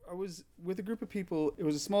was with a group of people. It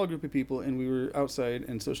was a small group of people, and we were outside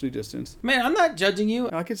and socially distanced. Man, I'm not judging you.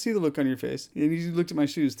 I could see the look on your face. And you looked at my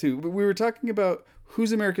shoes, too. But we were talking about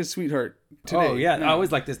who's America's sweetheart today. Oh, yeah. I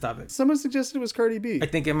always like this topic. Someone suggested it was Cardi B. I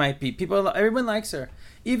think it might be. Everyone likes her.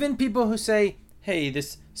 Even people who say, hey,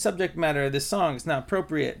 this subject matter of this song is not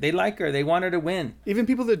appropriate. They like her. They want her to win. Even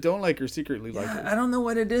people that don't like her secretly like her. I don't know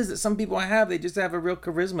what it is that some people have. They just have a real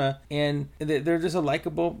charisma, and they're just a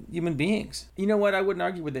likable human beings. You know what? I wouldn't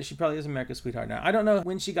argue with this. She probably is America's sweetheart now. I don't know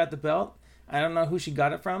when she got the belt. I don't know who she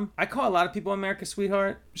got it from. I call a lot of people America's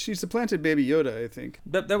sweetheart. She supplanted Baby Yoda, I think.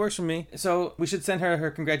 That works for me. So we should send her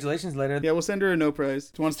congratulations later. Yeah, we'll send her a no prize.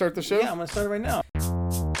 Do you want to start the show? Yeah, I'm going to start it right now.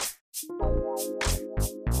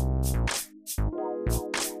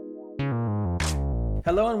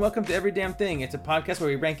 Hello and welcome to Every Damn Thing. It's a podcast where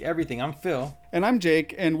we rank everything. I'm Phil. And I'm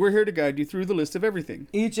Jake, and we're here to guide you through the list of everything.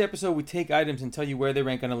 Each episode, we take items and tell you where they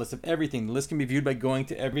rank on a list of everything. The list can be viewed by going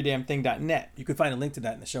to everydamnthing.net. You can find a link to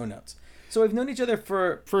that in the show notes. So we've known each other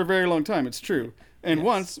for a very long time, it's true. And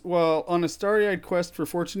once, while on a starry-eyed quest for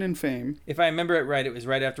fortune and fame... If I remember it right, it was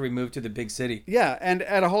right after we moved to the big city. Yeah, and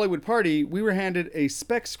at a Hollywood party, we were handed a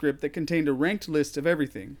spec script that contained a ranked list of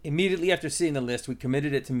everything. Immediately after seeing the list, we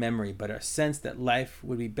committed it to memory, but our sense that life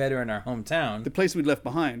would be better in our hometown... The place we'd left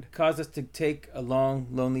behind. ...caused us to take a long,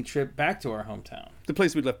 lonely trip back to our hometown. The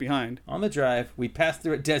place we'd left behind. On the drive, we passed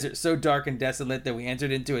through a desert so dark and desolate that we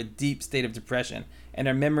entered into a deep state of depression, and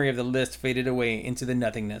our memory of the list faded away into the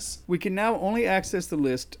nothingness. We can now only access the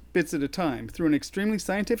list bits at a time through an extremely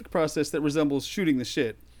scientific process that resembles shooting the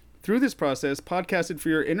shit. Through this process, podcasted for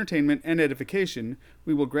your entertainment and edification,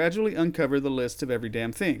 we will gradually uncover the list of every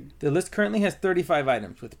damn thing. The list currently has 35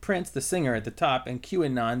 items, with Prince, the singer, at the top, and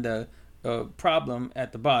QAnon, the problem,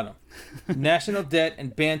 at the bottom. National debt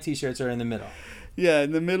and band t-shirts are in the middle. Yeah,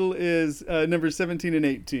 in the middle is numbers 17 and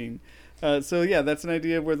 18. So yeah, that's an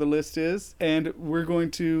idea of where the list is, and we're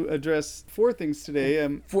going to address 4 things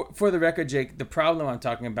today. For the record, Jake, the problem I'm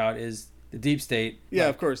talking about is the deep state. Yeah,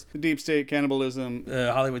 of course. The deep state, cannibalism.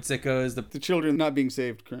 Hollywood sickos. The children not being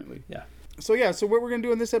saved currently. Yeah. So what we're going to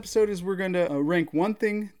do in this episode is we're going to rank one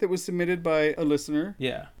thing that was submitted by a listener.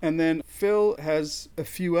 Yeah. And then Phil has a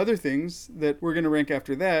few other things that we're going to rank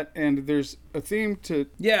after that, and there's a theme to...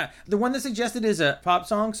 Yeah, the one that suggested is a pop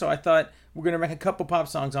song, so I thought we're going to rank a couple pop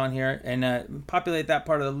songs on here and populate that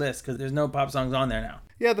part of the list, because there's no pop songs on there now.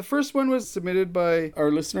 Yeah, the first one was submitted by our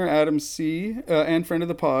listener, Adam C., and friend of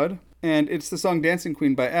the pod, and it's the song Dancing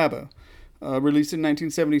Queen by ABBA, released in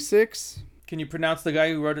 1976. Can you pronounce the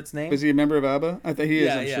guy who wrote its name? Is he a member of ABBA? I thought he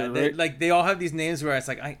is, I'm sure, right? They all have these names where it's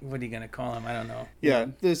like, what are you going to call him? I don't know. Yeah,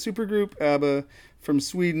 the supergroup ABBA from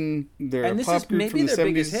Sweden. They're a pop group from the 70s. And this is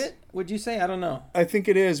maybe biggest hit, would you say? I don't know. I think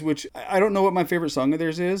it is, which I don't know what my favorite song of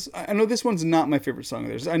theirs is. I know this one's not my favorite song of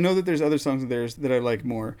theirs. I know that there's other songs of theirs that I like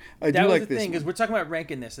more. I do like this one. That was the thing, because we're talking about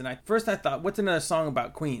ranking this, and first I thought, what's another song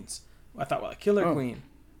about queens? I thought, well, Killer Queen,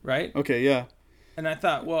 right? Okay, yeah. And I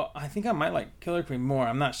thought, well, I think I might like Killer Queen more.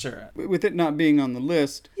 I'm not sure. With it not being on the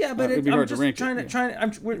list, yeah, but it'd be hard to rank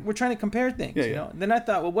it. We're trying to compare things, you know? Then I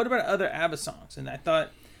thought, well, what about other ABBA songs? And I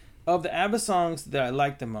thought, of the ABBA songs that I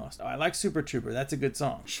like the most, I like Super Trooper. That's a good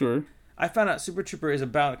song. Sure. I found out Super Trooper is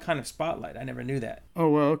about a kind of spotlight. I never knew that. Oh,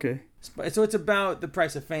 well, okay. So it's about the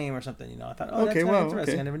price of fame or something, you know? I thought, that's kind of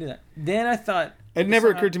interesting. I never knew that. Then I thought... It never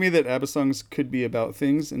occurred to me that ABBA songs could be about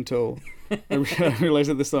things until I realized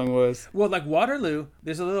that the song was. Well, like Waterloo,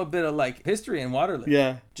 there's a little bit of like history in Waterloo.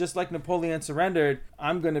 Yeah. Just like Napoleon surrendered,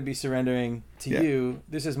 I'm going to be surrendering to you.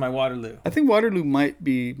 This is my Waterloo. I think Waterloo might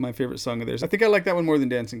be my favorite song of theirs. I think I like that one more than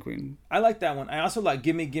Dancing Queen. I like that one. I also like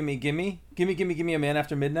Gimme, Gimme, Gimme. Gimme, Gimme, Gimme a Man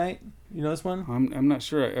After Midnight. You know this one? I'm not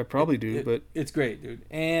sure. I probably do, but... It's great, dude.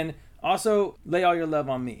 And also, Lay All Your Love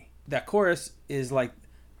on Me. That chorus is like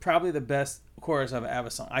probably the best chorus of an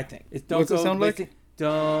ABBA song, I think. It's What's it sound like?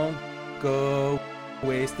 Don't go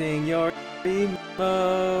wasting your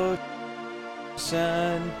emotion.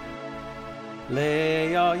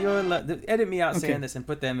 Lay all your love. Edit me out saying this and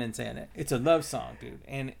put them in saying it. It's a love song, dude.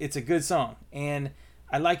 And it's a good song. And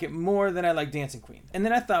I like it more than I like Dancing Queen. And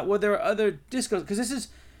then I thought, well, there are other discos. Because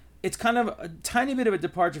it's kind of a tiny bit of a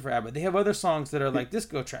departure for ABBA. They have other songs that are like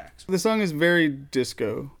disco tracks. The song is very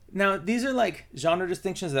disco. Now, these are like genre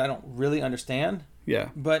distinctions that I don't really understand. Yeah.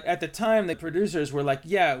 But at the time, the producers were like,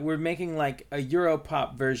 yeah, we're making like a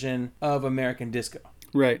Europop version of American disco.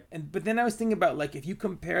 Right. But then I was thinking about, like, if you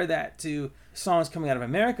compare that to songs coming out of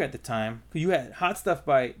America at the time, you had Hot Stuff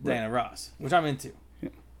by Diana Ross, which I'm into. Yeah.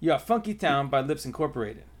 You have Funky Town by Lips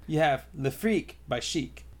Incorporated. You have Le Freak by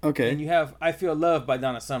Chic. Okay. And you have I Feel Love by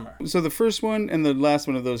Donna Summer. So the first one and the last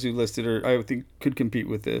one of those you listed are, I think, could compete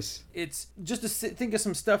with this. It's just to think of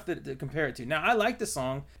some stuff to compare it to. Now, I like the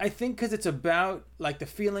song. I think because it's about like the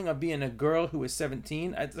feeling of being a girl who is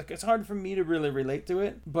 17. It's hard for me to really relate to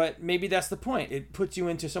it, but maybe that's the point. It puts you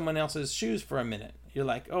into someone else's shoes for a minute. You're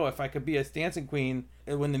like, oh, if I could be a dancing queen,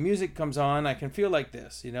 when the music comes on, I can feel like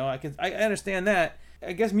this. You know, I understand that.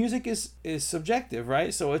 I guess music is subjective,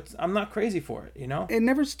 right? So I'm not crazy for it, you know? It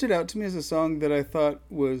never stood out to me as a song that I thought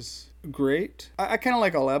was great. I kind of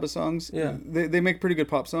like all ABBA songs. Yeah. They make pretty good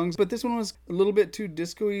pop songs, but this one was a little bit too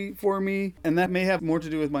disco-y for me, and that may have more to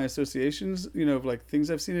do with my associations, you know, of like things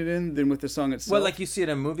I've seen it in than with the song itself. Well, like you see it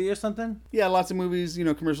in a movie or something? Yeah, lots of movies, you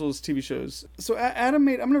know, commercials, TV shows. So I'm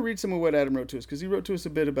going to read some of what Adam wrote to us, because he wrote to us a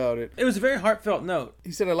bit about it. It was a very heartfelt note.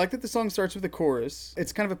 He said, I like that the song starts with a chorus.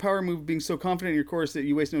 It's kind of a power move, being so confident in your chorus that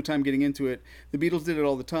you waste no time getting into it. The Beatles did it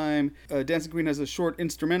all the time. Dancing Queen has a short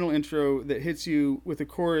instrumental intro that hits you with a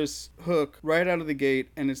chorus hook right out of the gate,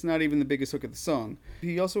 and it's not even the biggest hook of the song.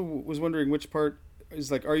 He also was wondering which part is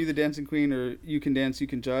like, are you the dancing queen, or you can dance, you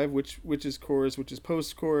can jive, which is chorus, which is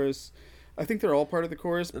post-chorus. I think they're all part of the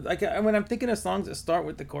chorus. Like when I'm thinking of songs that start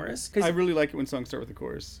with the chorus, I really like it when songs start with the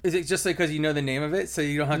chorus. Is it just like because you know the name of it, so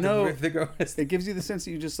you don't have to riff the chorus? It gives you the sense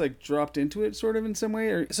that you just like dropped into it, sort of in some way.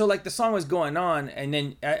 Or so like the song was going on, and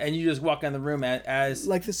then you just walk in the room as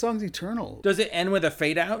like the song's eternal. Does it end with a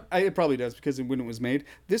fade out? It probably does, because when it was made,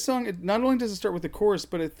 this song, not only does it start with the chorus,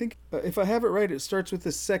 but I think if I have it right, it starts with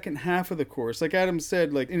the second half of the chorus. Like Adam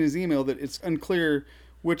said, like in his email, that it's unclear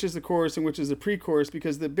which is the chorus and which is the pre-chorus,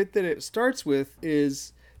 because the bit that it starts with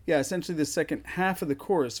is, essentially the second half of the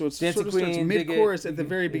chorus. So it sort of starts mid-chorus at the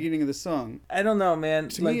very beginning of the song. I don't know, man.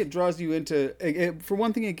 To me, it draws you into, for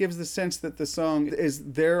one thing, it gives the sense that the song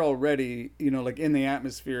is there already, you know, like in the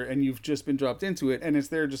atmosphere, and you've just been dropped into it, and it's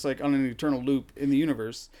there just like on an eternal loop in the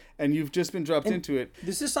universe, and you've just been dropped into it.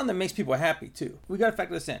 This is something that makes people happy, too. We got to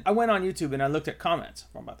factor this in. I went on YouTube and I looked at comments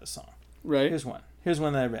about this song. Right. Here's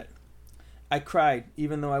one that I read. I cried,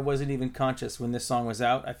 even though I wasn't even conscious when this song was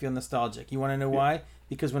out. I feel nostalgic. You want to know why?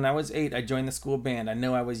 Because when I was 8, I joined the school band. I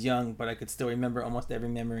know I was young, but I could still remember almost every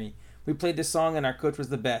memory. We played this song, and our coach was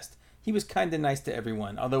the best. He was kind of nice to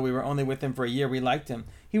everyone. Although we were only with him for a year, we liked him.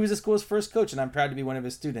 He was the school's first coach, and I'm proud to be one of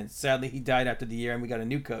his students. Sadly, he died after the year, and we got a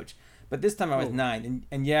new coach. But this time I was 9,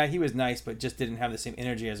 and yeah, he was nice, but just didn't have the same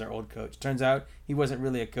energy as our old coach. Turns out, he wasn't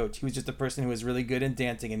really a coach. He was just a person who was really good in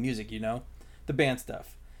dancing and music, you know? The band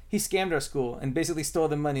stuff. He scammed our school and basically stole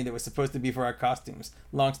the money that was supposed to be for our costumes.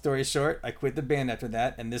 Long story short, I quit the band after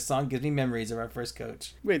that, and this song gives me memories of our first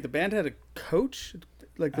coach. Wait, the band had a coach?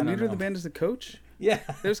 Like the leader of the band is the coach? Yeah.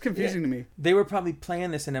 It was confusing to me. They were probably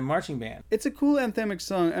playing this in a marching band. It's a cool anthemic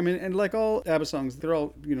song. I mean, and like all ABBA songs, they're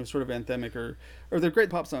all, you know, sort of anthemic or they're great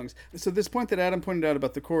pop songs. So this point that Adam pointed out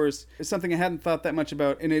about the chorus is something I hadn't thought that much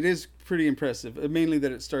about, and it is pretty impressive. Mainly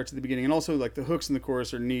that it starts at the beginning, and also like the hooks in the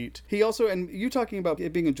chorus are neat. He also, and you talking about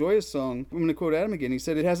it being a joyous song, I'm going to quote Adam again. He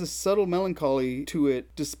said it has a subtle melancholy to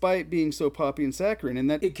it, despite being so poppy and saccharine,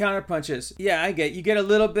 and that it counterpunches. Yeah, I get. You get a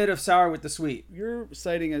little bit of sour with the sweet. You're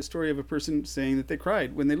citing a story of a person saying that they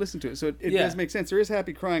cried when they listened to it, so it does make sense. There is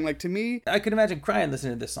happy crying. Like to me, I could imagine crying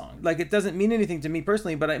listening to this song. Like it doesn't mean anything to me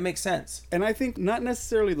personally, but it makes sense. And I think not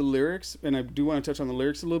necessarily the lyrics, and I do want to touch on the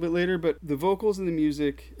lyrics a little bit later, but the vocals and the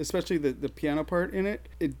music, especially the piano part in it,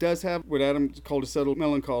 it does have what Adam called a subtle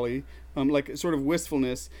melancholy, like sort of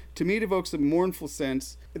wistfulness. To me, it evokes a mournful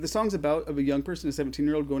sense. The song's about a young person, a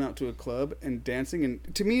 17-year-old, going out to a club and dancing,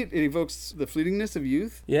 and to me, it evokes the fleetingness of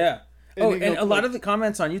youth. Yeah. And a lot of the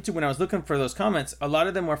comments on YouTube, when I was looking for those comments, a lot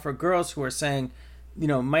of them were for girls who are saying, you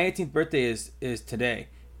know, my 18th birthday is today,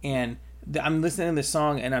 and I'm listening to this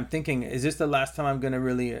song and I'm thinking, is this the last time I'm going to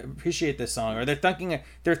really appreciate this song? Or they're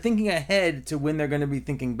thinking ahead to when they're going to be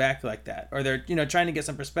thinking back like that, or they're, you know, trying to get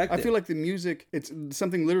some perspective. I feel like the music, it's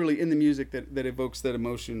something literally in the music that evokes that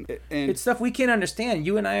emotion, and it's stuff we can't understand.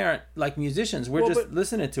 You and I aren't like musicians; we're just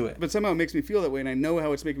listening to it. But somehow it makes me feel that way, and I know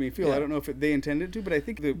how it's making me feel. Yeah. I don't know if they intended to, but I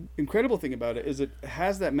think the incredible thing about it is it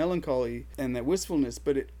has that melancholy and that wistfulness,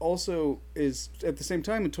 but it also is at the same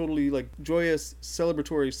time a totally like joyous,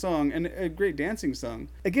 celebratory song and a great dancing song.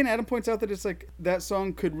 Again, Adam points out that it's like that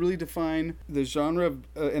song could really define the genre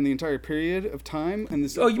and the entire period of time. And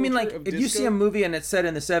this. Oh, you mean like if you see a movie and it's set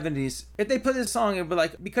in the 70s, if they put this song, it would be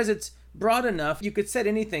like, because it's broad enough, you could set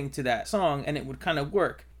anything to that song and it would kind of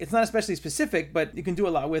work. It's not especially specific, but you can do a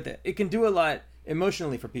lot with it. It can do a lot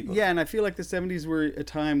emotionally for people. Yeah, and I feel like the 70s were a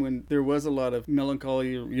time when there was a lot of melancholy,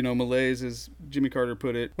 you know, malaise, as Jimmy Carter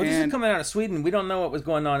put it. Well, this is coming out of Sweden. We don't know what was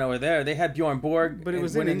going on over there. They had Bjorn Borg, but it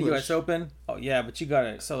was winning in the U.S. Open. Oh yeah, but you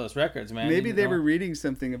gotta sell those records, man. Maybe they were reading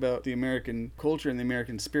something about the American culture and the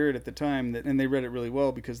American spirit at the time, and they read it really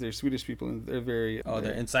well because they're Swedish people and they're very...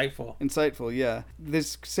 they're insightful. Insightful, yeah.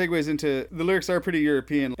 This segues into... The lyrics are pretty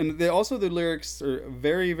European, and the lyrics are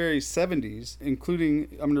very, very 70s, including...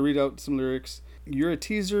 I'm going to read out some lyrics. You're a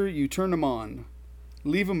teaser, you turn them on.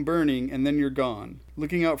 Leave them burning, and then you're gone.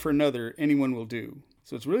 Looking out for another, anyone will do.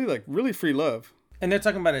 So it's really free love. And they're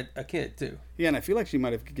talking about a kid, too. Yeah, and I feel like she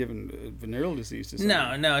might have given venereal disease to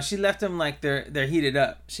somebody. No, she left them like they're heated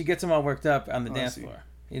up. She gets them all worked up on the dance floor.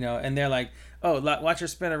 You know, and they're like, oh, watch her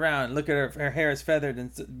spin around. Look at her hair is feathered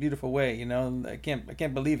in a beautiful way. You know, I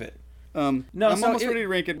can't believe it. I'm almost ready to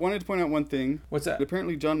rank it. Wanted to point out one thing. What's that?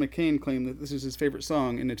 Apparently, John McCain claimed that this is his favorite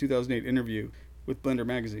song in a 2008 interview with Blender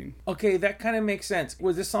magazine. Okay, that kind of makes sense.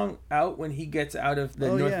 Was this song out when he gets out of the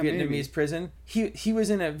North Vietnamese prison? He was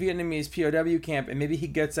in a Vietnamese POW camp, and maybe he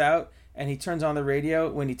gets out and he turns on the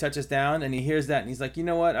radio when he touches down and he hears that and he's like, you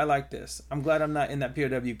know what? I like this. I'm glad I'm not in that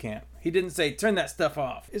POW camp. He didn't say, turn that stuff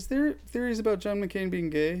off. Is there theories about John McCain being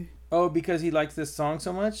gay? Oh, because he likes this song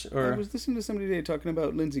so much? Or I was listening to somebody today talking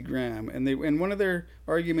about Lindsey Graham, and one of their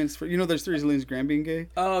arguments for, there's theories of Lindsey Graham being gay.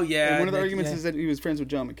 Oh, yeah. And one of the arguments is that he was friends with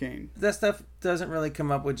John McCain. That stuff doesn't really come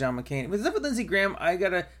up with John McCain. With stuff with Lindsey Graham,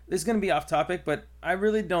 this is going to be off topic, but I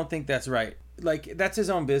really don't think that's right. Like, that's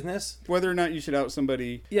his own business. Whether or not you should out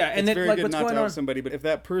somebody. Yeah, and it's very good what's not going to out on? somebody, but if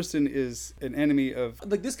that person is an enemy of...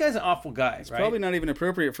 Like, this guy's an awful guy, It's right? probably not even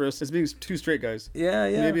appropriate for us as being two straight guys. Yeah.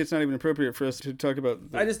 Maybe it's not even appropriate for us to talk about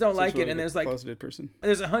I just don't like it, and there's closeted person.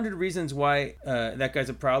 There's 100 reasons why that guy's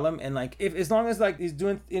a problem, and like as long as like he's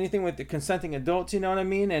doing anything with the consenting adults, you know what I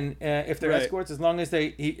mean, and if they're escorts, as long as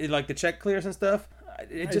he like the check clears and stuff.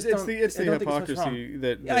 It's the hypocrisy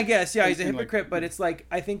that I guess he's a hypocrite, like, but it's like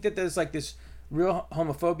I think that there's like this real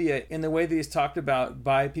homophobia in the way that he's talked about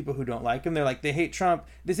by people who don't like him. They're like, they hate Trump.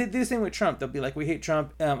 They say this thing with Trump. They'll be like, we hate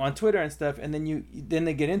Trump on Twitter and stuff, and then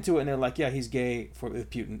they get into it and they're like, yeah, he's gay with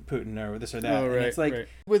Putin or this or that. Oh, right, and it's like, right.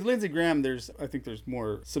 With Lindsey Graham, I think there's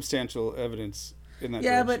more substantial evidence in that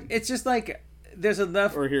yeah, direction. but it's just like there's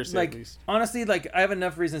enough, or hearsay, like, at least. honestly, like I have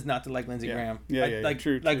enough reasons not to like Lindsey Graham. Yeah, like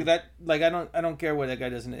true. That, like I don't care what that guy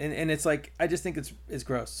does, and it's like I just think it's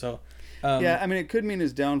gross. So. Yeah, I mean, it could mean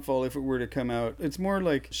his downfall if it were to come out. It's more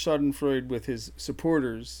like Schadenfreude with his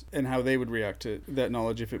supporters and how they would react to that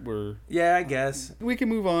knowledge if it were... Yeah, I guess. We can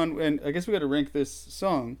move on, and I guess we got to rank this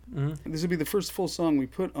song. Mm-hmm. This would be the first full song we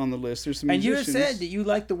put on the list. There's some and musicians. you have said that you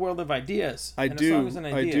like the world of ideas. I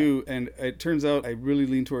do, and it turns out I really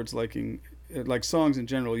lean towards liking... like songs in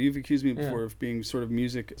general. You've accused me before of being sort of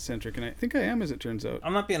music centric, and I think I am, as it turns out.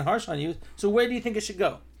 I'm not being harsh on you. So where do you think it should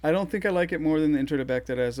go? I don't think I like it more than the intro to Back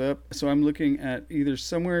That Ass Up. So I'm looking at either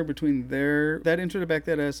somewhere between that intro to Back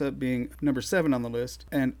That Ass Up being number 7 on the list,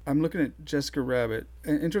 and I'm looking at Jessica Rabbit.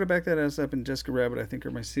 Intro to Back That Ass Up and Jessica Rabbit, I think,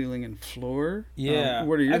 are my ceiling and floor. Yeah.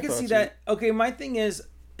 What are your thoughts? I can see that. Okay, my thing is,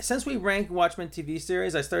 since we ranked Watchmen TV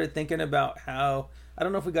series, I started thinking about how, I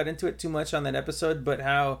don't know if we got into it too much on that episode, but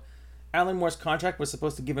how Alan Moore's contract was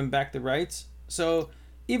supposed to give him back the rights. So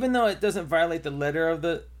even though it doesn't violate the letter of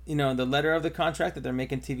the contract that they're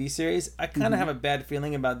making TV series, I kind of have a bad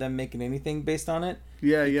feeling about them making anything based on it.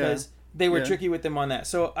 Yeah, because they were tricky with them on that.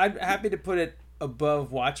 So I'm happy to put it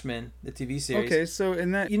above Watchmen, the TV series. Okay, so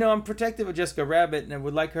in that... I'm protective of Jessica Rabbit, and I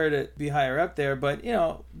would like her to be higher up there, but,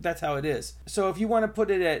 that's how it is. So if you want to put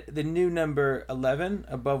it at the new number 11,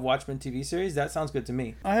 above Watchmen TV series, that sounds good to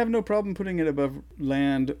me. I have no problem putting it above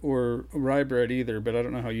Land or Rye Bread either, but I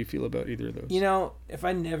don't know how you feel about either of those. If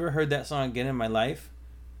I never heard that song again in my life,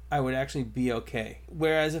 I would actually be okay.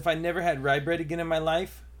 Whereas if I never had Rye Bread again in my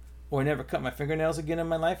life, or never cut my fingernails again in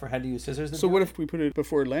my life, or had to use scissors. So what if we put it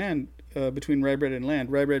before Land, between Rye Bread and Land?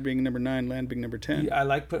 Rye Bread being number 9, Land being number 10. I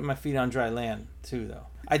like putting my feet on dry land, too, though.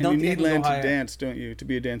 You need Land to dance, don't you, to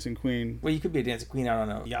be a dancing queen? Well, you could be a dancing queen out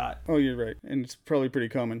on a yacht. Oh, you're right. And it's probably pretty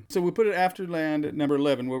common. So we put it after Land at number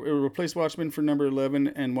 11. We'll replace Watchmen for number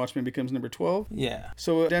 11, and Watchmen becomes number 12. Yeah.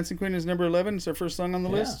 So Dancing Queen is number 11. It's our first song on the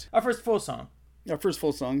list. Our first full song. Our first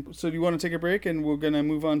full song. So do you want to take a break, and we're going to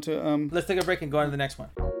move on to... Let's take a break and go on to the next one.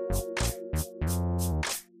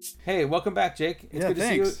 Hey, welcome back, Jake. It's good to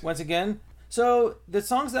see you once again. So, the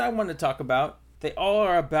songs that I want to talk about, they all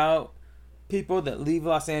are about people that leave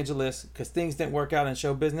Los Angeles because things didn't work out in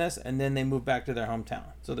show business, and then they move back to their hometown.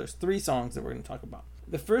 So, there's 3 songs that we're going to talk about.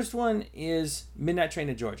 The first one is Midnight Train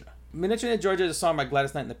to Georgia. Midnight Train to Georgia is a song by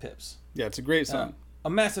Gladys Knight and the Pips. Yeah, it's a great song. A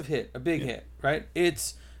massive hit, a big hit, right?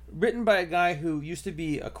 It's written by a guy who used to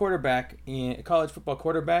be a college football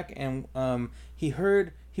quarterback, and he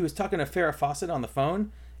was talking to Farrah Fawcett on the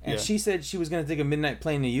phone. And she said she was going to take a midnight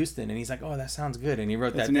plane to Houston. And he's like, oh, that sounds good. And he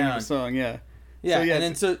wrote that down. That's the name of the song, yeah. Yeah,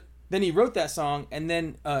 Then he wrote that song, and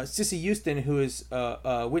then Cissy Houston, who is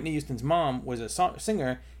Whitney Houston's mom, was a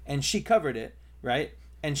singer, and she covered it, right?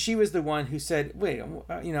 And she was the one who said, wait,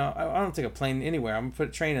 I don't take a plane anywhere. I'm going to put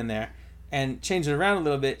a train in there. And change it around a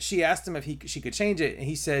little bit. She asked him if she could change it, and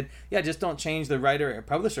he said, "Yeah, just don't change the writer or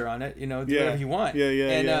publisher on it. Do whatever you want."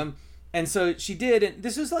 And so she did, and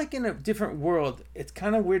this was like in a different world. It's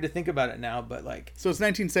kind of weird to think about it now, but like. So it's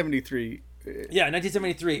 1973. Yeah,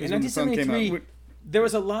 1973. In 1973, there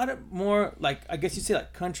was a lot of more like I guess you'd say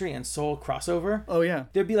like country and soul crossover. Oh yeah.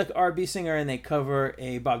 There'd be like an R&B singer, and they cover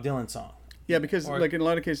a Bob Dylan song. Yeah, because like in a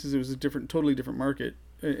lot of cases, it was a totally different market.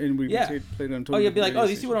 And we played on totally you'd be like,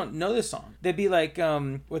 these people don't know this song. They'd be like,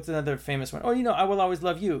 what's another famous one? I Will Always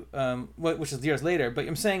Love You, which is years later. But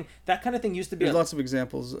I'm saying that kind of thing used to be. There's lots of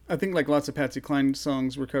examples. I think like lots of Patsy Cline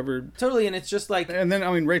songs were covered. Totally, and it's just like. And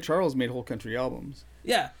then Ray Charles made whole country albums.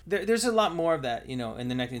 Yeah, there's a lot more of that, in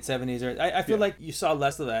the 1970s. Or I feel like you saw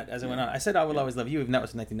less of that as it went on. I said I Will Always Love You, and that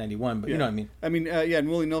was in 1991, but you know what I mean. And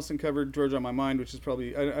Willie Nelson covered Georgia on My Mind, which is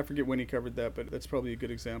probably, I forget when he covered that, but that's probably a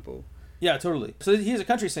good example. Yeah, totally. So he's a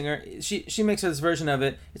country singer. She makes this version of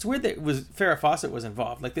it. It's weird that Farrah Fawcett was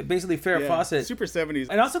involved. Like basically Farrah Fawcett. Super 70s.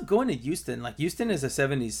 And also going to Houston. Like Houston is a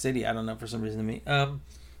 70s city. I don't know for some reason to me.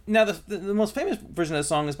 Now the most famous version of the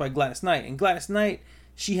song is by Gladys Knight. And Gladys Knight,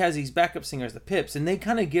 she has these backup singers, the Pips, and they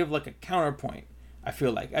kind of give like a counterpoint. I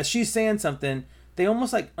feel like as she's saying something, they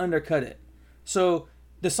almost like undercut it. So.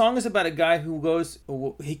 The song is about a guy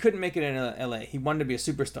who he couldn't make it in LA. He wanted to be a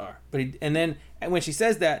superstar. And when she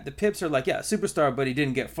says that, the Pips are like, yeah, superstar, but he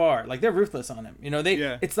didn't get far. Like, they're ruthless on him.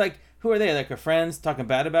 It's like, who are they? Like, her friends talking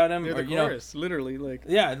bad about him? They're the chorus, literally. Like.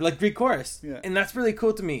 Yeah, like Greek chorus. Yeah. And that's really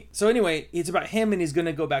cool to me. So anyway, it's about him, and he's going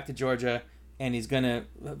to go back to Georgia, and he's going to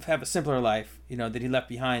have a simpler life, that he left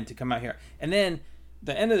behind to come out here. And then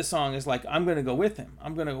the end of the song is like, I'm going to go with him.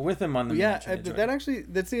 I'm going to go with him on the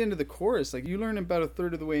that's the end of the chorus. Like, you learn about a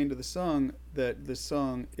third of the way into the song that the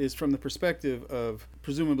song is from the perspective of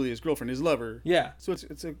presumably his girlfriend, his lover. Yeah. So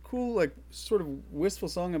it's a cool, like, sort of wistful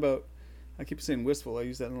song about, I keep saying wistful, I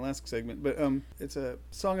used that in the last segment, but it's a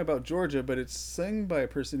song about Georgia, but it's sung by a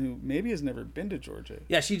person who maybe has never been to Georgia.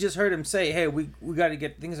 Yeah, she just heard him say, hey, we got to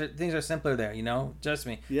get, things are simpler there, trust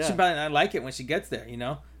me. Yeah. She probably not like it when she gets there,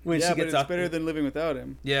 When she gets but it's better than living without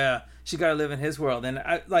him. Yeah, she got to live in his world. And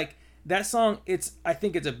I like that song. I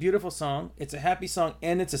think it's a beautiful song. It's a happy song,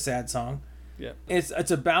 and it's a sad song. Yeah. It's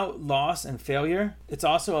about loss and failure. It's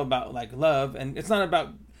also about like love, and it's not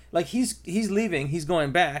about like he's leaving, he's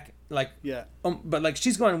going back. Like but like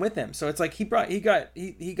she's going with him. So it's like he got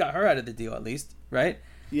her out of the deal at least, right?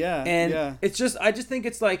 Yeah. And it's just I just think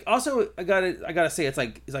it's like also I gotta say it's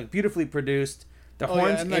like beautifully produced. The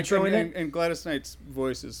horns intro in it. And Gladys Knight's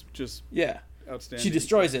voice is just outstanding. She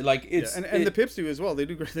destroys it. Like it's and the Pips do as well. They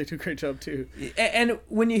do a great job too. And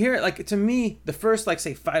when you hear it, like to me, the first like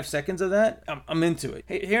say 5 seconds of that, I'm into it.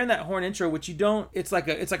 Hearing that horn intro, which you don't, it's like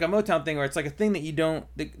a Motown thing, or it's like a thing that you don't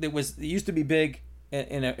it used to be big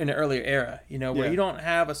in an earlier era, where you don't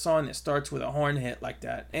have a song that starts with a horn hit like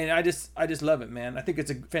that. And I just love it, man. I think it's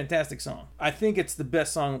a fantastic song. I think it's the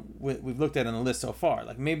best song we've looked at on the list so far.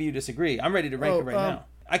 Like maybe you disagree. I'm ready to rank it right now.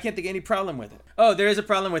 I can't think of any problem with it. Oh, there is a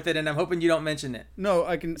problem with it, and I'm hoping you don't mention it. No,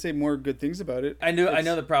 I can say more good things about it. I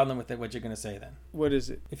know the problem with it. What you're gonna say then? What is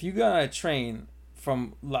it? If you got on a train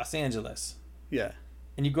from Los Angeles,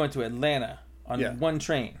 and you go into Atlanta on one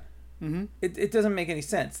train, it doesn't make any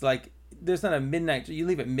sense. Like. There's not a midnight. You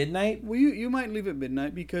leave at midnight? Well, you might leave at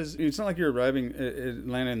midnight because it's not like you're arriving at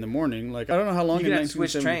Atlanta in the morning. Like, I don't know how long in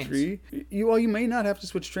 1973. You may not have to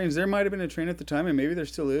switch trains. There might have been a train at the time, and maybe there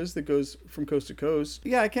still is, that goes from coast to coast.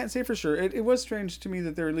 Yeah, I can't say for sure. It was strange to me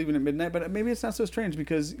that they were leaving at midnight, but maybe it's not so strange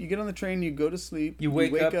because you get on the train, you go to sleep, you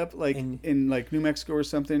wake up like in like New Mexico or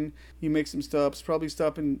something. You make some stops, probably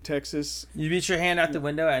stop in Texas. You reach your hand out the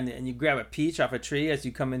window and you grab a peach off a tree as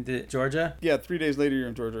you come into Georgia. Yeah, 3 days later you're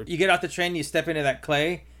in Georgia. You get off the train, you step into that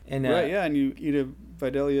clay, and and you eat a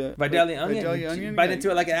Vidalia onion. Bite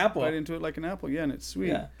into it like an apple. Yeah, and it's sweet.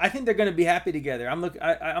 Yeah. I think they're going to be happy together.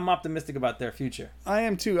 I'm optimistic about their future. I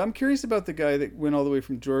am too. I'm curious about the guy that went all the way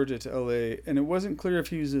from Georgia to LA, and it wasn't clear if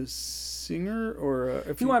he was a singer or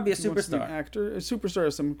if he wanted to be a superstar, a superstar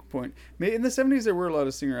at some point. In the 70s, there were a lot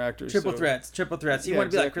of singer actors. Triple threats. He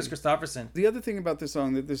wanted to be like Chris Christopherson. The other thing about this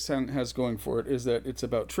song has going for it is that it's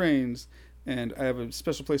about trains. And I have a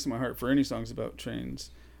special place in my heart for any songs about trains.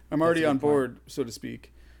 I'm already on board, so to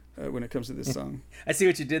speak, when it comes to this song. I see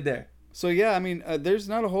what you did there. So yeah, I mean, there's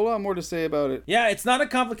not a whole lot more to say about it. Yeah, it's not a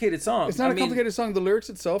complicated song. It's not a complicated song. The lyrics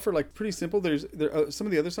itself are like pretty simple. There some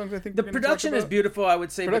of the other songs I think the production is beautiful. I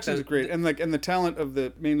would say production is great, and the talent of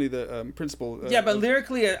mainly the principal. But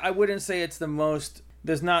lyrically, I wouldn't say it's the most.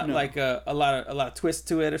 There's not No. like a lot of twist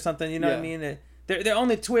to it or something. You know what I Yeah. mean? Their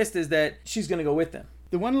only twist is that she's gonna go with them.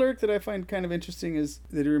 The one lyric that I find kind of interesting is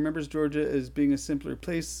that he remembers Georgia as being a simpler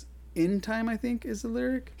place in time, I think, is the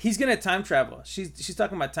lyric. He's gonna time travel. She's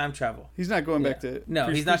talking about time travel. He's not going Yeah. back to... No,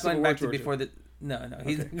 he's not going back to before the. No.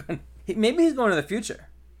 He's going, maybe he's going to the future.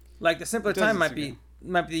 Like the simpler time might be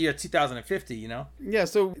the year 2050. You know. Yeah,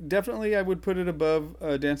 so definitely I would put it above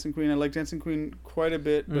Dancing Queen. I like Dancing Queen quite a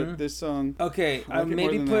bit, but this song... Okay, I like I it maybe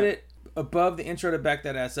more than put that. it above the intro to Back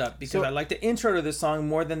That Ass Up because So- I like the intro to this song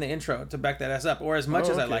more than the intro to Back That Ass Up, or as much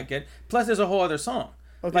as I okay. like it. Plus, there's a whole other song.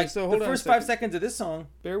 Okay, Like so hold the on a first 5 second. seconds of this song.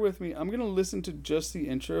 Bear with me. I'm going to listen to just the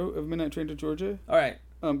intro of Midnight Train to Georgia. All right.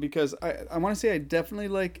 Because I want to say I definitely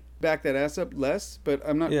like Back That Ass Up less, but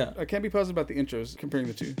I'm not. Yeah. I can't be positive about the intros comparing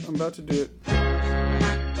the two. I'm about to do it.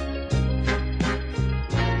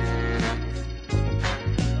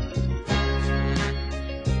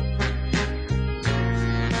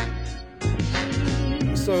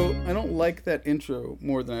 So I don't like that intro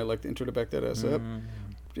more than I like the intro to Back That Ass Up.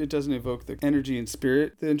 It doesn't evoke the energy and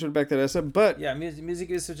spirit the intro to Back That Ass Up, but Yeah, music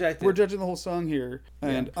is subjective. we're judging the whole song here,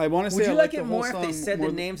 and I want to say Would you I like the it whole more if they song said more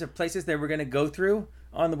the than- names of places they were going to go through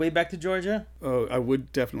on the way back to Georgia? Oh, I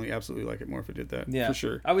would definitely, absolutely like it more if it did that. Yeah, for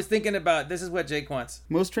sure. I was thinking about this is what Jake wants.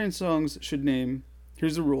 Most train songs should name.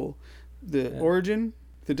 Here's the rule: the origin,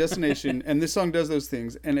 the destination, and this song does those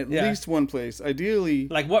things, and at Yeah. least one place, ideally,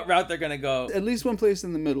 Like what route they're going to go. at least one place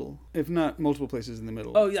in the middle, if not multiple places in the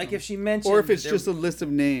middle. Oh, like if she mentioned, or if it's there- just a list of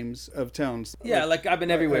names of towns. yeah, like I've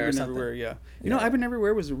been everywhere I've or Been something. Everywhere, yeah. You know, I've Been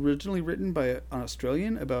Everywhere was originally written by an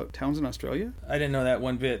Australian about towns in Australia. I didn't know that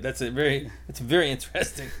one bit. It's very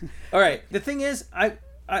interesting. All right, the thing is,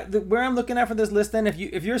 where I'm looking at for this list, then,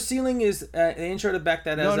 if your ceiling is the intro to Back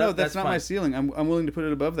That Ass No, Up, that's not fine. my ceiling. I'm willing to put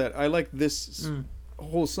it above that. I like this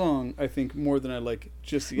whole song, I think, more than I like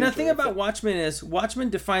just the Now, the intro. thing about Watchmen is Watchmen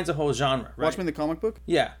defines a whole genre, right? Watchmen the comic book?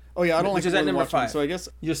 Yeah. Oh yeah, I don't Which like is it more at than number Watchmen, 5. so I guess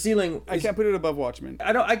Your ceiling. I is- can't put it above Watchmen.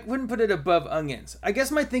 I wouldn't put it above Onions. I guess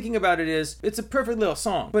my thinking about it is it's a perfect little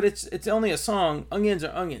song, but it's only a song. Onions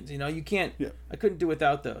are onions, you know. You can't. Yeah. I couldn't do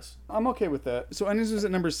without those. I'm okay with that. So Onions was at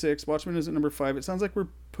number 6, Watchmen is at number 5. It sounds like we're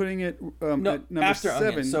putting it No, at number after 7.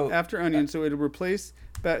 Onions, so- after Onions, so it'll replace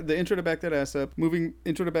the intro to Back That Ass Up, moving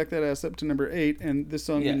intro to Back That Ass Up to number 8, and this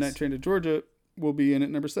song Yes. Midnight Train to Georgia will be in at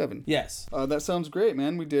number 7. Yes. That sounds great,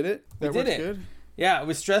 man. We did it. That did works it. good. Yeah, it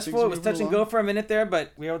was stressful. Things It was moving touch and along. go for a minute there,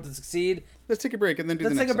 but we were able to succeed. Let's take a break and then do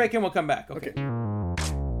Let's the take next a break song. and we'll come back. Okay.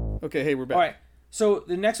 Okay, hey, we're back. All right. So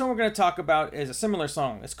the next one we're going to talk about is a similar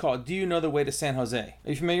song. It's called "Do You Know the Way to San Jose." Are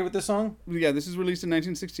you familiar with this song? Yeah, this is released in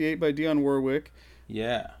 1968 by Dionne Warwick,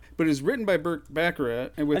 Yeah. but is written by Burt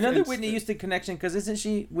Bacharach. And with Another Whitney Houston connection, because isn't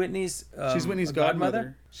she Whitney's? She's Whitney's a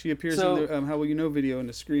godmother. She appears So- in the How Will You Know video in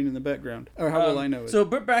the screen in the background. Or How Will I Know It. So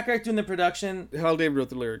Burt Bacharach doing the production. Hal David wrote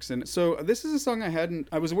the lyrics, and so this is a song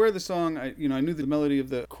I was aware of the song. I knew the melody of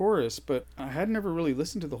the chorus, but I had never really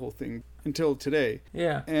listened to the whole thing until today.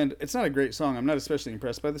 Yeah. And it's not a great song. I'm not especially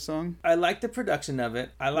impressed by the song. I like the production of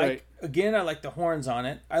it. I like I like the horns on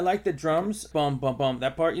it. I like the drums. Bum bum bum.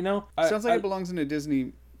 That part, you know. Sounds like it belongs in a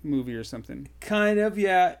Disney movie or something. Kind of,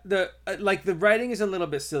 yeah. The the writing is a little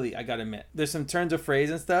bit silly, I gotta admit. There's some turns of phrase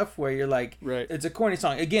and stuff where you're like, Right. It's a corny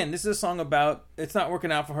song. Again, this is a song about it's not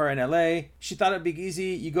working out for her in LA. She thought it'd be easy.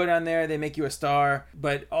 You go down there, they make you a star,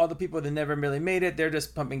 but all the people that never really made it, they're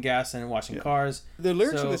just pumping gas and washing cars. The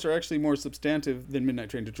lyrics So- of this are actually more substantive than Midnight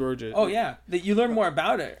Train to Georgia. Oh yeah, that you learn more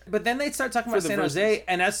about it. But then they start talking about the San verses. Jose,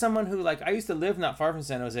 and as someone who I used to live not far from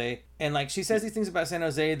San Jose, and she says these things about San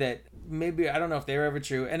Jose that maybe I don't know if they were ever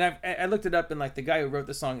true. And I looked it up, and the guy who wrote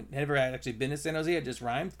the song never had actually been to San Jose. It just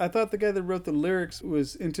rhymed. I thought the guy that wrote the lyrics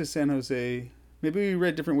was into San Jose. Maybe we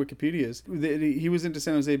read different Wikipedias. He was into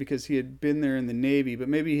San Jose because he had been there in the Navy, but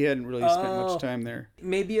maybe he hadn't really spent Oh. much time there.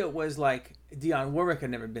 Maybe it was Dionne Warwick had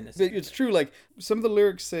never been to San Jose. It's true. Some of the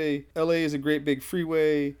lyrics say LA is a great big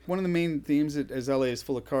freeway. One of the main themes is LA is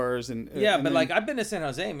full of cars and Yeah, and but then- I've been to San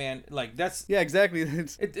Jose, man. That's yeah, exactly.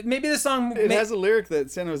 maybe the song. It has a lyric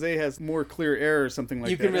that San Jose has more clear air or something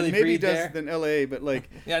like You that. can really And maybe breathe it does there. than LA, but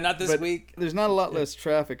yeah, not this but week. There's not a lot less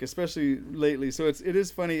traffic, especially lately. So it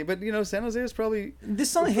is funny. But San Jose is probably This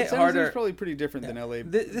song hit San Jose harder. is probably pretty different than LA.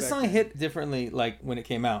 This back song then. hit differently when it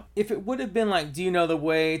came out. If it would have been Do you know the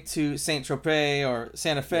way to Saint Tropez or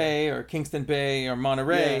Santa Fe or Kingston Bay or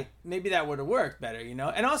Monterey, Yeah. maybe that would have worked better, you know?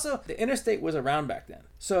 And also, the interstate was around back then.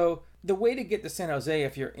 So the way to get to San Jose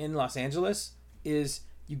if you're in Los Angeles is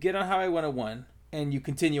you get on Highway 101 and you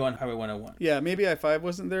continue on Highway 101. Yeah, maybe I-5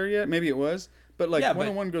 wasn't there yet. Maybe it was. But Yeah, but-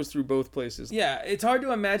 101 goes through both places. Yeah, it's hard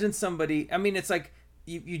to imagine somebody. I mean, it's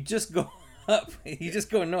you just go up, you just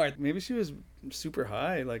go north. Maybe she was super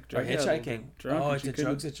high, like or hitchhiking. Oh, it's a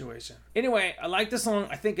drug situation. Anyway, I like the song.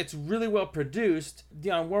 I think it's really well produced.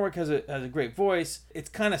 Dionne Warwick has a great voice. It's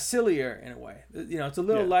kind of sillier in a way. You know, it's a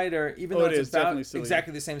little lighter, even though it's about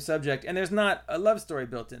exactly the same subject. And there's not a love story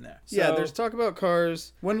built in there. So, yeah, there's talk about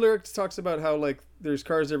cars. One lyric talks about how, like, there's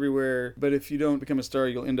cars everywhere, but if you don't become a star,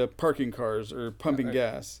 you'll end up parking cars or pumping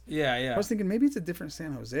gas. Yeah, yeah. I was thinking maybe it's a different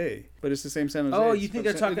San Jose, but it's the same San Jose. Oh, you think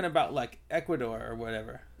they're talking about, like, Ecuador or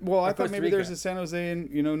whatever? Well, I thought maybe there's a San Jose in,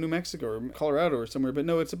 New Mexico or Colorado or somewhere, but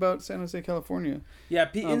no, it's about San Jose, California. Yeah,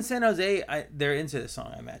 in San Jose, they're into the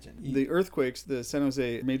song, I imagine. The Earthquakes, the San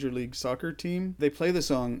Jose Major League Soccer team, they play the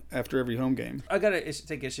song after every home game. I gotta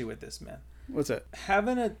take issue with this, man. What's that?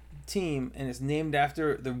 Having a team and it's named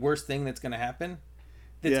after the worst thing that's gonna happen.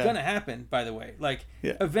 That's gonna happen, by the way. Like,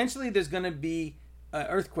 eventually there's gonna be an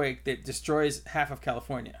earthquake that destroys half of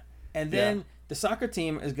California, and then the soccer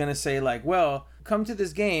team is gonna say, like, well, come to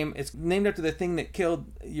this game. It's named after the thing that killed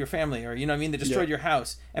your family, or that destroyed your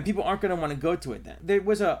house, and people aren't gonna want to go to it. Then there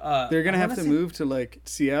was they're gonna have to move to, like,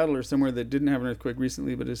 Seattle or somewhere that didn't have an earthquake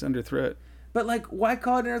recently, but is under threat. But, like, why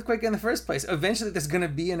call it an earthquake in the first place? Eventually, there's going to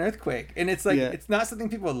be an earthquake. And it's like, it's not something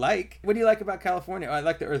people like. What do you like about California? Oh, I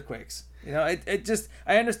like the earthquakes. It just,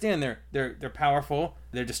 I understand they're powerful.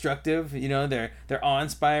 They're destructive. They're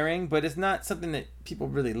awe-inspiring. But it's not something that people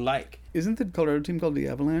really like. Isn't the Colorado team called the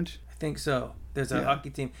Avalanche? I think so. There's a hockey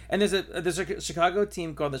team. And there's a Chicago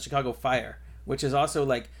team called the Chicago Fire, which is also,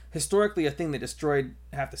 like, historically a thing that destroyed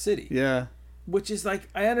half the city. Yeah. Which is, like,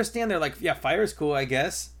 I understand they're like, yeah, fire's cool, I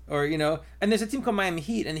guess. Or, and there's a team called Miami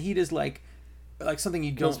Heat, and Heat is like something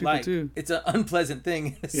you don't like. Too. It's an unpleasant thing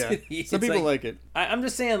in the city. Some people like it. I'm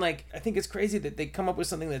just saying, like, I think it's crazy that they come up with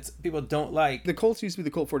something that people don't like. The Colts used to be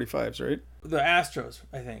the Colt 45s, right? The Astros,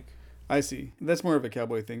 I think. I see. That's more of a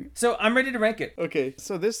cowboy thing. So I'm ready to rank it. Okay,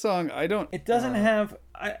 so this song, it doesn't have...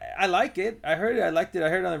 I like it. I heard it. I liked it. I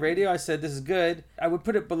heard it on the radio. I said, this is good. I would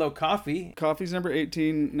put it below Coffee. Coffee's number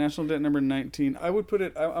 18. National Debt number 19. I would put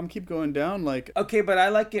it... I'm keep going down, like... Okay, but I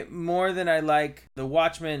like it more than I like the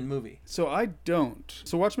Watchmen movie. So I don't.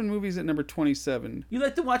 So Watchmen movie's at number 27. You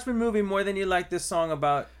like the Watchmen movie more than you like this song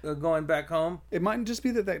about going back home? It might just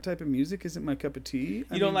be that type of music isn't my cup of tea.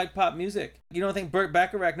 You don't like pop music? You don't think Burt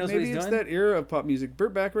Bacharach knows what he's doing? Maybe it's that era of pop music.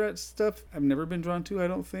 Burt Bacharach stuff I've never been drawn to, I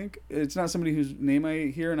don't think. It's not somebody whose name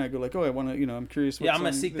I hear and I go like, oh, I want to, I'm curious what I'm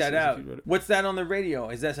going to seek that out. What's that on the radio?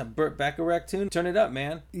 Is that some Burt Bacharach tune? Turn it up,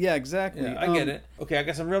 man. Yeah, exactly. Yeah, I get it. Okay, I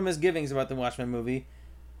got some real misgivings about the Watchmen movie.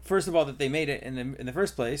 First of all, that they made it in the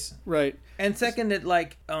first place. Right. And second, that,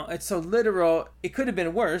 like, it's so literal. It could have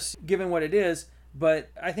been worse, given what it is. But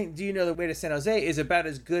I think Do You Know the Way to San Jose is about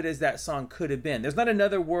as good as that song could have been. There's not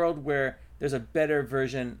another world where there's a better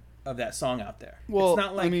version of that song out there. Well, it's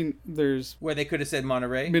not like there's... where they could have said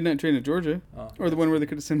Monterey. Midnight Train to Georgia. Or the one where they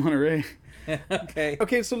could have said Monterey. Okay.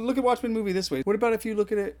 Okay, so look at Watchmen movie this way. What about if you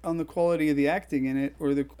look at it on the quality of the acting in it,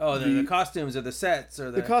 or the costumes or the sets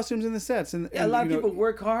or the costumes and the sets, and a lot of people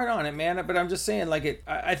work hard on it, man. But I'm just saying, like,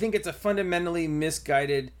 I think it's a fundamentally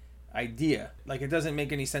misguided idea. Like, it doesn't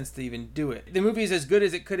make any sense to even do it. The movie is as good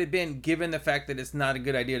as it could have been, given the fact that it's not a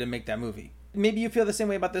good idea to make that movie. Maybe you feel the same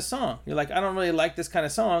way about this song. You're like, I don't really like this kind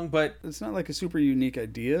of song, but... It's not like a super unique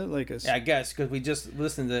idea. Yeah, I guess, because we just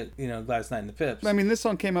listened to, Gladys Knight and the Pips. I mean, this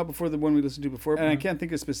song came out before the one we listened to before, and I can't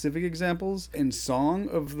think of specific examples in song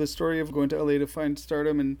of the story of going to LA to find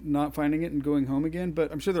stardom and not finding it and going home again,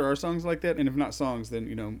 but I'm sure there are songs like that, and if not songs,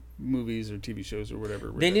 then, movies or TV shows or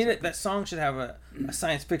whatever. They need it. That song should have a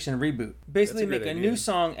science fiction reboot. Basically make a new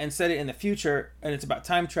song and set it in the future, and it's about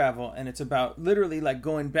time travel, and it's about literally, like,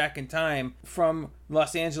 going back in time from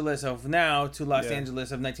Los Angeles of now to Los Angeles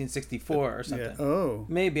of 1964 or something. Yeah. Oh.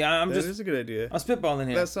 Maybe. That is a good idea. I'm spitballing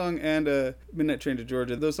here. That song and Midnight Train to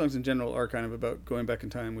Georgia, those songs in general are kind of about going back in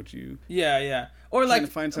time, which you... Yeah. Or like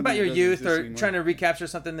about your youth or trying to recapture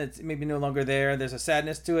something that's maybe no longer there. There's a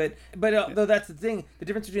sadness to it. But though that's the thing, the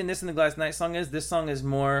difference between this and the Gladys Knight song is this song is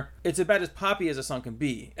more, it's about as poppy as a song can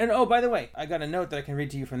be. And oh, by the way, I got a note that I can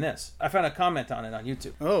read to you from this. I found a comment on it on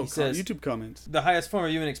YouTube. Oh, he says, YouTube comments. The highest form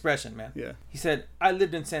of human expression, man. Yeah. He said, I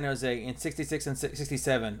lived in San Jose in 66 and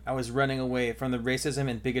 67. I was running away from the racism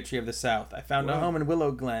and bigotry of the South. I found a home in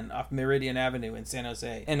Willow Glen off Meridian Avenue in San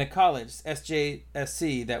Jose. And a college,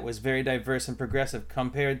 SJSC, that was very diverse and progressive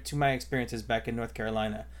compared to my experiences back in North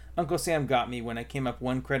Carolina. Uncle Sam got me when I came up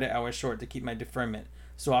 1 credit hour short to keep my deferment.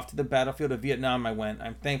 So off to the battlefield of Vietnam I went.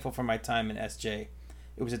 I'm thankful for my time in SJ.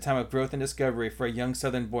 It was a time of growth and discovery for a young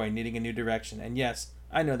southern boy needing a new direction. And yes,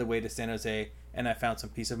 I know the way to San Jose, and I found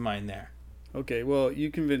some peace of mind there. Okay, well,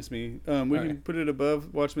 you convinced me. We can put it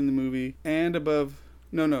above Watchmen the movie and above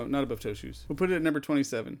No, not Above Toe Shoes. We'll put it at number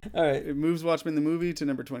 27. All right. It moves Watchmen the movie to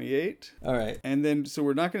number 28. All right. And then, so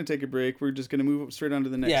we're not going to take a break. We're just going to move straight on to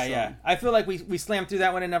the next song. Yeah. I feel like we slammed through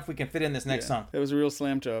that one enough. We can fit in this next song. That was a real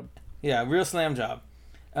slam job. Yeah, real slam job.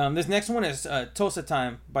 This next one is Tulsa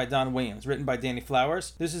Time by Don Williams, written by Danny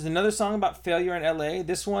Flowers. This is another song about failure in LA.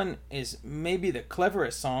 This one is maybe the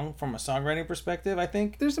cleverest song from a songwriting perspective, I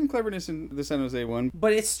think. There's some cleverness in the San Jose one.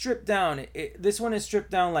 But it's stripped down. This one is stripped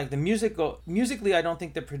down, like the musically, I don't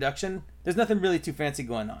think the production, there's nothing really too fancy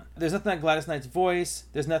going on. There's nothing like Gladys Knight's voice.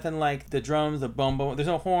 There's nothing like the drums, the boom. There's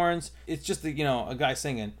no horns. It's just a guy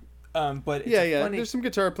singing. But it's funny... There's some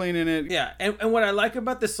guitar playing in it. Yeah, and what I like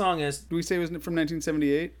about this song is... Do we say it was from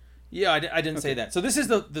 1978? Yeah, I didn't say that. So this is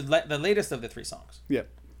the latest of the 3 songs. Yeah.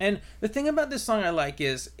 And the thing about this song I like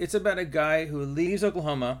is it's about a guy who leaves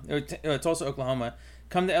Oklahoma, or Tulsa, Oklahoma,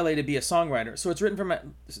 come to LA to be a songwriter. So it's written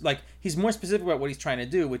from, he's more specific about what he's trying to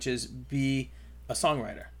do, which is be a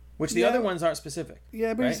songwriter. Which the other ones aren't specific.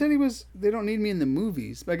 Yeah, but right? He said they don't need me in the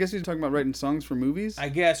movies. But I guess he's talking about writing songs for movies. I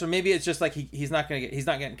guess, or maybe it's just like he's not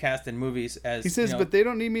getting cast in movies as... He says, but they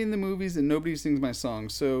don't need me in the movies and nobody sings my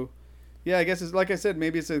songs. So, yeah, I guess it's like I said,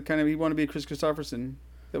 maybe it's a kind of, he wanted to be a Chris Christopherson.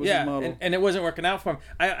 That was his model. And it wasn't working out for him.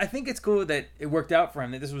 I think it's cool that it worked out for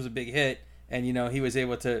him, that this was a big hit. And, he was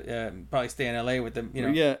able to probably stay in LA with them,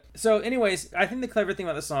 Yeah. So anyways, I think the clever thing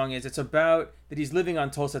about the song is it's about that he's living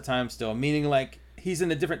on Tulsa time still, meaning like he's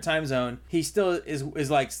in a different time zone. He still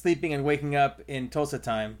is like sleeping and waking up in Tulsa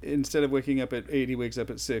time. Instead of waking up at 8, he wakes up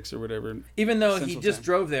at 6 or whatever. Even though he just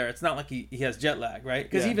drove there, it's not like he has jet lag, right?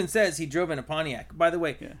 Because he even says he drove in a Pontiac. By the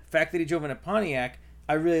way, the fact that he drove in a Pontiac,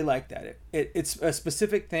 I really like that. It's a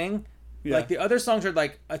specific thing. Yeah. Like the other songs are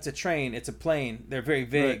like, it's a train, it's a plane. They're very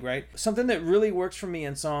vague, right? Something that really works for me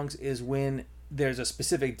in songs is when there's a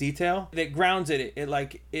specific detail that grounds it.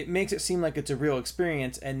 It makes it seem like it's a real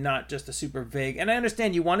experience and not just a super vague. And I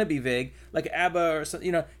understand you want to be vague, like ABBA or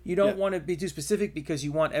something. You don't want to be too specific because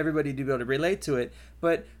you want everybody to be able to relate to it.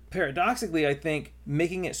 But paradoxically, I think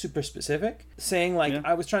making it super specific, saying like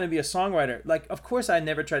I was trying to be a songwriter. Like, of course, I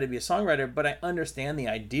never tried to be a songwriter, but I understand the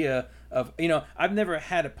idea of I've never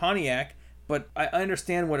had a Pontiac, but I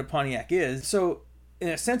understand what a Pontiac is. So in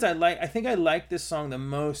a sense, I think I like this song the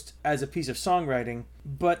most as a piece of songwriting.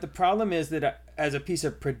 But the problem is that as a piece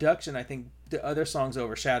of production, I think the other songs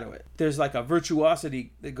overshadow it. There's like a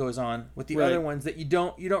virtuosity that goes on with the other ones that you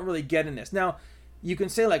don't really get in this. Now, you can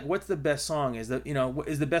say like, what's the best song? Is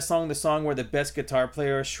the best song the song where the best guitar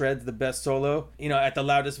player shreds the best solo, at the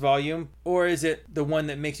loudest volume, or is it the one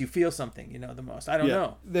that makes you feel something, the most? I don't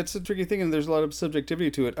know. That's a tricky thing, and there's a lot of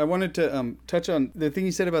subjectivity to it. I wanted to touch on the thing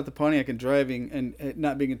you said about the Pontiac and driving and it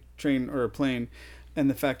not being a train or a plane. And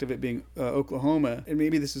the fact of it being Oklahoma, and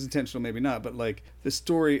maybe this is intentional, maybe not, but like the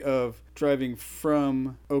story of driving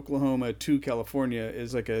from Oklahoma to California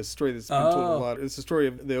is like a story that's been told a lot. It's the story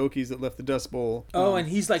of the Okies that left the Dust Bowl. And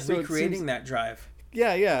he's like recreating that drive.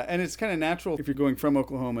 Yeah, and it's kind of natural if you're going from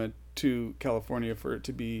Oklahoma to California for it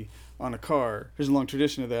to be on a car. There's a long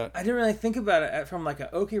tradition of that. I didn't really think about it from like an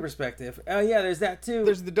Okie perspective. Oh yeah, there's that too.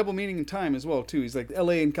 There's the double meaning in time as well too. He's like,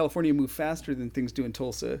 LA and California move faster than things do in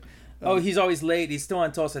Tulsa. He's always late. He's still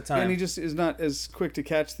on Tulsa time. And he just is not as quick to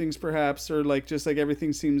catch things, perhaps, or like just like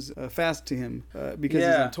everything seems fast to him because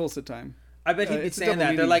he's on Tulsa time. I bet he'd be saying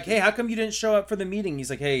that. They're like, hey, how come you didn't show up for the meeting? He's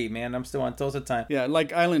like, hey, man, I'm still on Tulsa time. Yeah,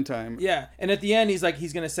 like Island time. Yeah, and at the end, he's like,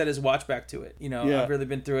 he's going to set his watch back to it. I've really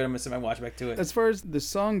been through it. I'm going to set my watch back to it. As far as the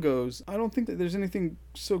song goes, I don't think that there's anything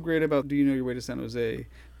so great about Do You Know Your Way to San Jose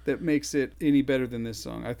that makes it any better than this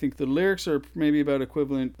song. I think the lyrics are maybe about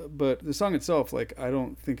equivalent, but the song itself, like, I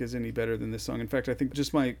don't think is any better than this song. In fact, I think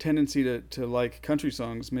just my tendency to like country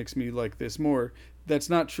songs makes me like this more.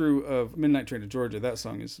 That's not true of Midnight Train to Georgia. That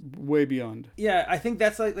song is way beyond. Yeah, I think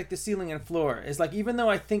that's like the ceiling and floor. It's like, even though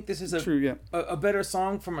I think this is a better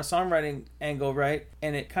song from a songwriting angle, right?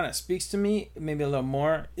 And it kind of speaks to me maybe a little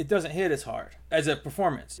more, it doesn't hit as hard as a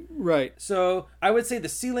performance. Right. So I would say the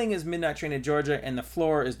ceiling is Midnight Train to Georgia and the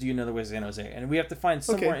floor is Do You Know the Way to San Jose? And we have to find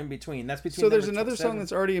somewhere in between. That's between. So there's another song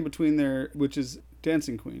that's already in between there, which is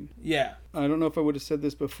Dancing Queen. Yeah. I don't know if I would have said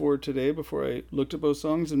this before I looked at both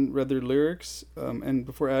songs and read their lyrics, and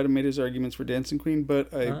before Adam made his arguments for Dancing Queen,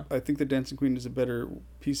 but I think that Dancing Queen is a better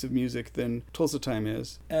piece of music than Tulsa Time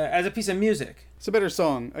is. As a piece of music. It's a better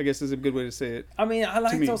song, I guess is a good way to say it. I mean, I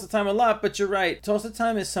like Tulsa Time a lot, but you're right. Tulsa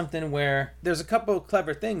Time is something where there's a couple of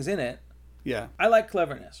clever things in it. Yeah. I like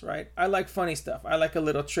cleverness, right? I like funny stuff. I like a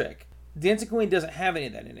little trick. Dancing Queen doesn't have any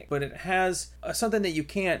of that in it, but it has something that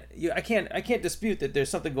I can't dispute that there's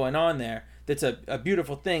something going on there that's a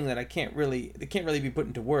beautiful thing that can't really be put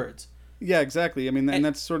into words. Yeah, exactly. I mean, and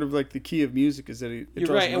that's sort of like the key of music is that it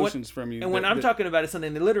draws emotions from you. And when I'm talking about it,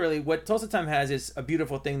 something that literally what Tulsa Time has is a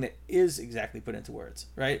beautiful thing that is exactly put into words,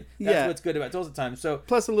 right? That's what's good about Tulsa Time. So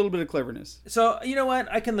plus a little bit of cleverness. So you know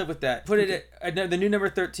what? I can live with that. Put it at the new number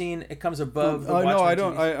 13. It comes above. Oh no, I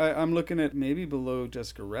don't. I'm looking at maybe below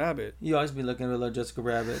Jessica Rabbit. You always be looking below Jessica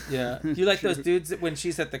Rabbit. Yeah. Do you like those dudes that when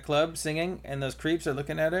she's at the club singing and those creeps are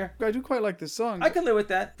looking at her? I do quite like this song. I can live with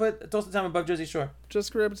that. Put Tulsa Time above Jersey Shore.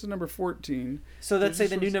 Jessica Rabbit's at number 14. So let's say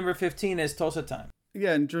the new number 15 is Tulsa Time.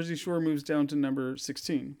 Yeah, and Jersey Shore moves down to number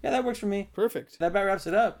 16. Yeah, that works for me. Perfect. That about wraps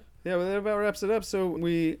it up. Yeah, well, that about wraps it up. So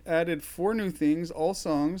we added 4 new things, all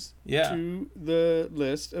songs, to the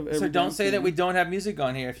list of every. So don't say that we don't have music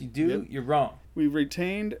on here. If you do, you're wrong. We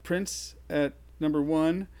retained Prince at number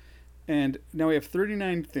 1, and now we have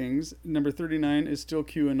 39 things. Number 39 is still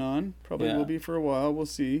QAnon. Probably will be for a while. We'll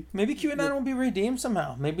see. Maybe QAnon will be redeemed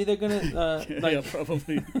somehow. Maybe they're gonna yeah,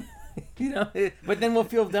 probably. You know, but then we'll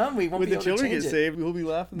feel dumb. We won't be able to change it. When the children get saved, we'll be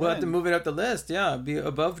laughing. We'll have to move it up the list. Yeah, be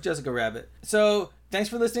above Jessica Rabbit. So thanks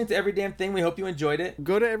for listening to Every Damn Thing. We hope you enjoyed it.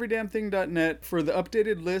 Go to everydamnthing.net for the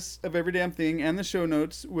updated list of Every Damn Thing and the show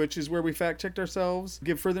notes, which is where we fact-checked ourselves,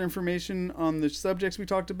 give further information on the subjects we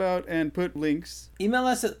talked about, and put links. Email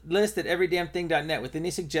us at list@everydamnthing.net with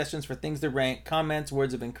any suggestions for things to rank, comments,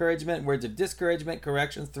 words of encouragement, words of discouragement,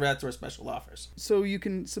 corrections, threats, or special offers. So you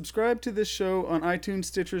can subscribe to this show on iTunes,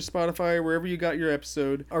 Stitcher, Spotify, wherever you got your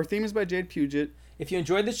episode. Our theme is by Jade Puget. If you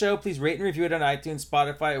enjoyed the show, please rate and review it on iTunes,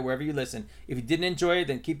 Spotify, or wherever you listen. If you didn't enjoy it,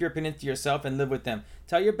 then keep your opinions to yourself and live with them.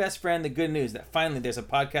 Tell your best friend the good news that finally there's a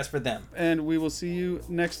podcast for them. And we will see you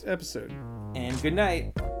next episode. And good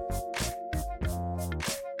night.